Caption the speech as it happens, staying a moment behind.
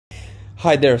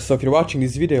Hi there, so if you're watching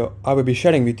this video, I will be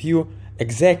sharing with you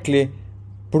exactly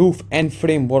proof and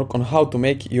framework on how to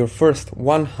make your first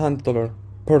 $100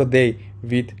 per day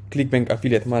with Clickbank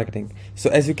affiliate marketing.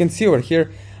 So as you can see over here,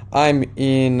 I'm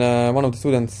in one of the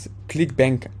students'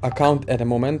 Clickbank account at the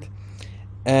moment,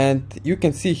 and you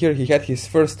can see here he had his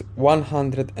first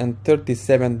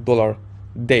 $137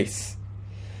 days.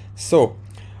 So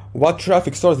what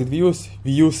traffic source did we use?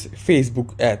 We use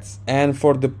Facebook ads, and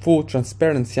for the full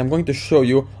transparency I'm going to show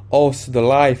you also the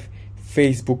live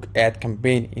Facebook ad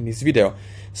campaign in this video.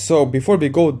 So before we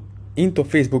go into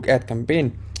Facebook ad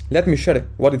campaign, let me share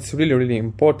what is really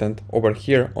important over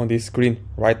here on this screen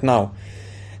right now.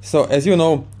 So as you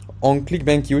know, on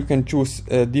Clickbank you can choose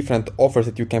different offers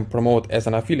that you can promote as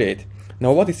an affiliate.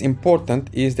 Now what is important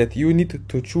is that you need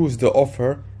to choose the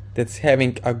offer that's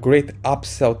having a great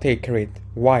upsell take rate.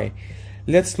 Why?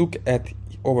 Let's look at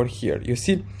over here. You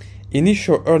see,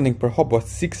 initial earning per hop was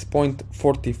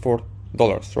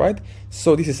 $6.44, right?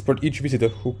 So this is per each visitor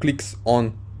who clicks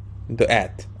on the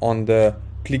ad on the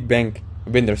Clickbank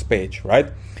vendors page,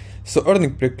 right? So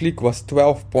earning per click was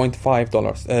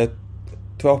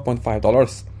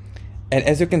 $12.5, and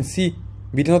as you can see,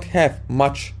 we did not have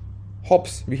much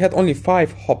hops. We had only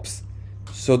 5 hops.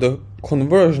 So the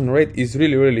conversion rate is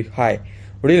really high,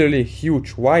 really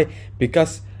huge. Why?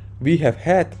 Because we have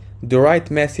had the right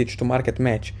message to market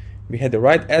match. We had the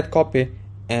right ad copy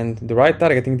and the right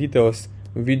targeting details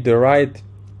with the right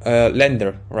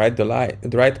lender, right? The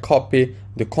right copy,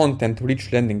 the content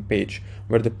rich landing page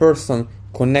where the person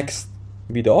connects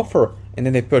with the offer and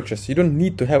then they purchase. You don't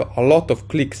need to have a lot of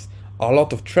clicks, a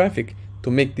lot of traffic to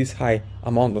make this high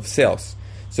amount of sales.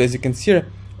 So as you can see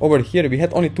over here, we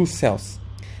had only 2 sales,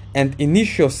 and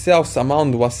initial sales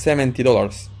amount was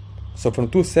 $70. So from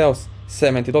 2 sales,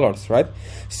 $70, right?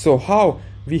 So how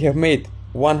we have made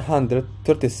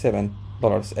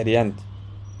 $137 at the end?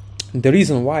 The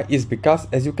reason why is because,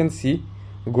 as you can see,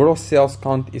 gross sales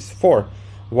count is 4.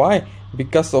 Why?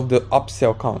 Because of the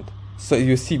upsell count. So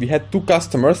you see we had 2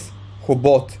 customers who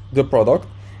bought the product,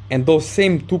 and those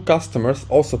same 2 customers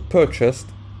also purchased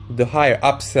the higher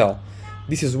upsell.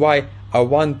 This is why I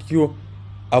want you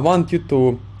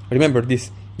to remember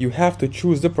this. You have to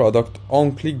choose the product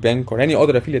on Clickbank or any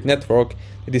other affiliate network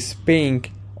that is paying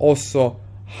also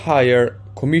higher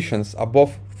commissions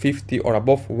above $50 or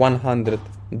above $100.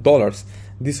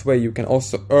 This way you can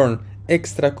also earn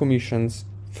extra commissions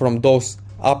from those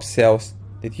upsells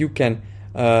that you can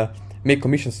make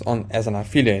commissions on as an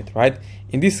affiliate, right?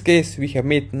 In this case, we have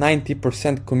made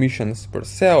 90% commissions per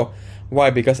sale.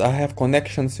 Why? Because I have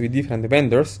connections with different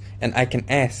vendors and I can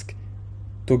ask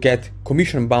to get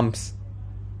commission bumps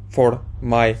for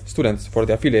my students, for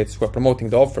the affiliates who are promoting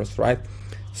the offers, right?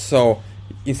 So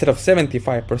instead of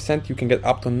 75%, you can get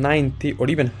up to 90 or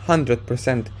even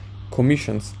 100%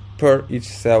 commissions per each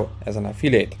sale as an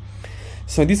affiliate.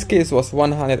 So in this case was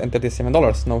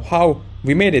 $137. Now how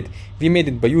we made it? We made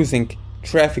it by using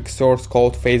traffic source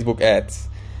called Facebook ads.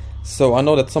 So I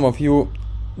know that some of you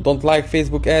don't like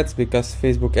Facebook ads because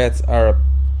Facebook ads are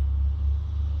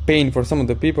pain for some of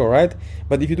the people, right?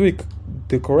 But if you do it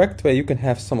the correct way, you can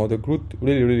have some of the good,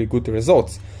 really good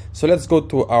results. So let's go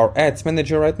to our ads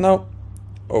manager right now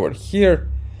over here.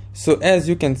 So as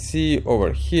you can see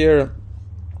over here,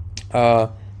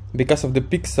 because of the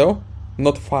pixel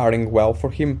not firing well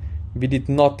for him, we did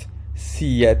not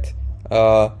see yet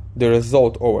the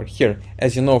result over here.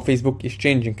 As you know, Facebook is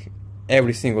changing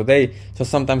every single day, so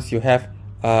sometimes you have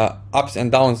ups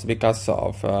and downs because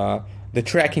of the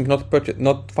tracking not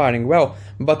firing well,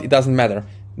 but it doesn't matter.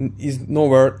 Is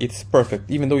nowhere it's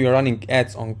perfect. Even though you're running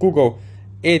ads on Google,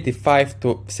 85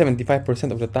 to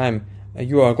 75% of the time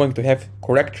you are going to have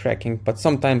correct tracking, but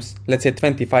sometimes, let's say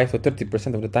 25 to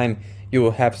 30% of the time, you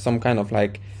will have some kind of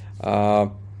like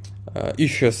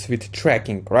issues with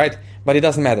tracking, right? But it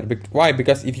doesn't matter. Why?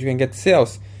 Because if you can get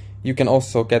sales, you can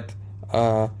also get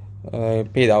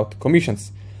paid out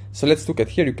commissions. So let's look at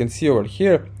here. You can see over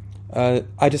here,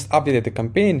 I just updated the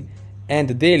campaign, and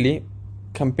the daily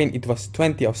campaign, it was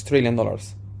 $20 Australian.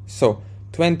 So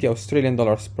 $20 Australian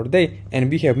per day, and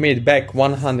we have made back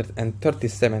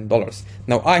 $137.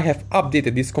 Now I have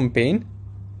updated this campaign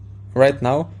right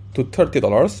now to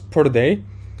 $30 per day,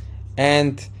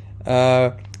 and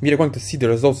we are going to see the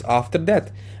results after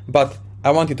that. But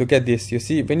I want you to get this. You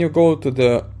see, when you go to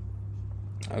the,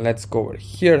 let's go over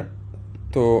here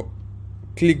to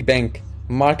Clickbank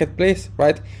marketplace,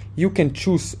 right? You can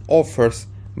choose offers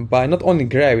by not only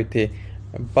gravity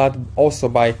but also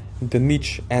by the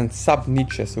niche and sub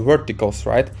niches, verticals,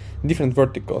 right? Different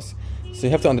verticals. So you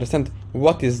have to understand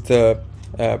what is the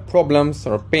problems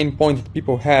or pain point that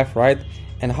people have, right?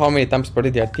 and how many times per day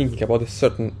they are thinking about a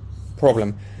certain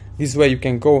problem. This way you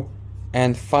can go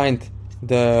and find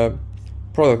the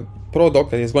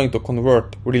product that is going to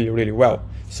convert really well.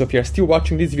 So if you are still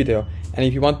watching this video, and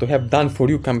if you want to have done for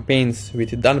you campaigns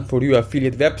with done for you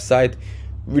affiliate website,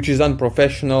 which is done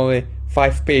professionally,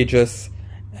 5 pages,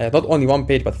 not only 1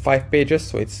 page but 5 pages,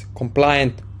 so it's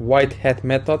compliant white hat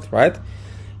method, right?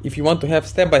 If you want to have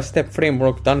step-by-step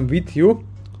framework done with you,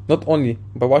 not only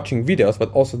by watching videos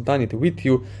but also done it with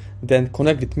you, then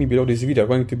connect with me below this video.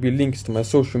 Going to be links to my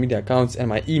social media accounts and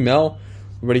my email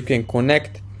where you can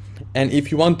connect. And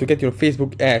if you want to get your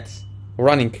Facebook ads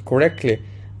running correctly,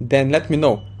 then let me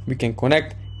know. We can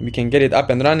connect, we can get it up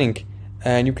and running,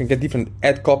 and you can get different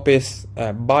ad copies,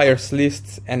 buyers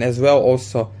lists, and as well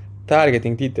also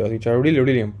targeting details, which are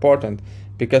really important.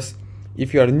 Because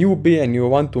if you are a newbie and you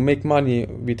want to make money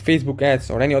with Facebook ads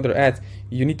or any other ads,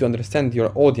 you need to understand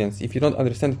your audience. If you don't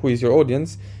understand who is your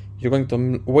audience, you're going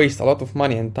to waste a lot of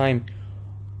money and time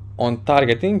on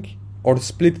targeting or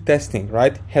split testing,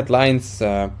 right? Headlines,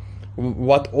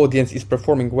 what audience is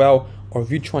performing well or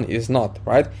which one is not,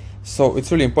 right? So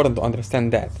it's really important to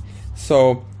understand that.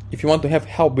 So if you want to have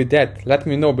help with that, let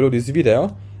me know below this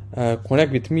video.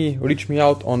 Connect with me, reach me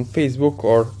out on Facebook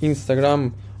or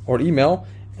Instagram or email,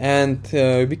 and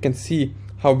we can see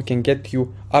how we can get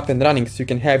you up and running so you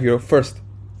can have your first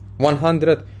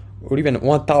 $100 or even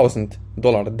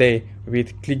 $1,000 a day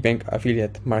with Clickbank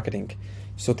affiliate marketing.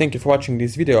 So thank you for watching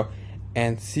this video,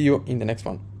 and see you in the next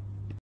one.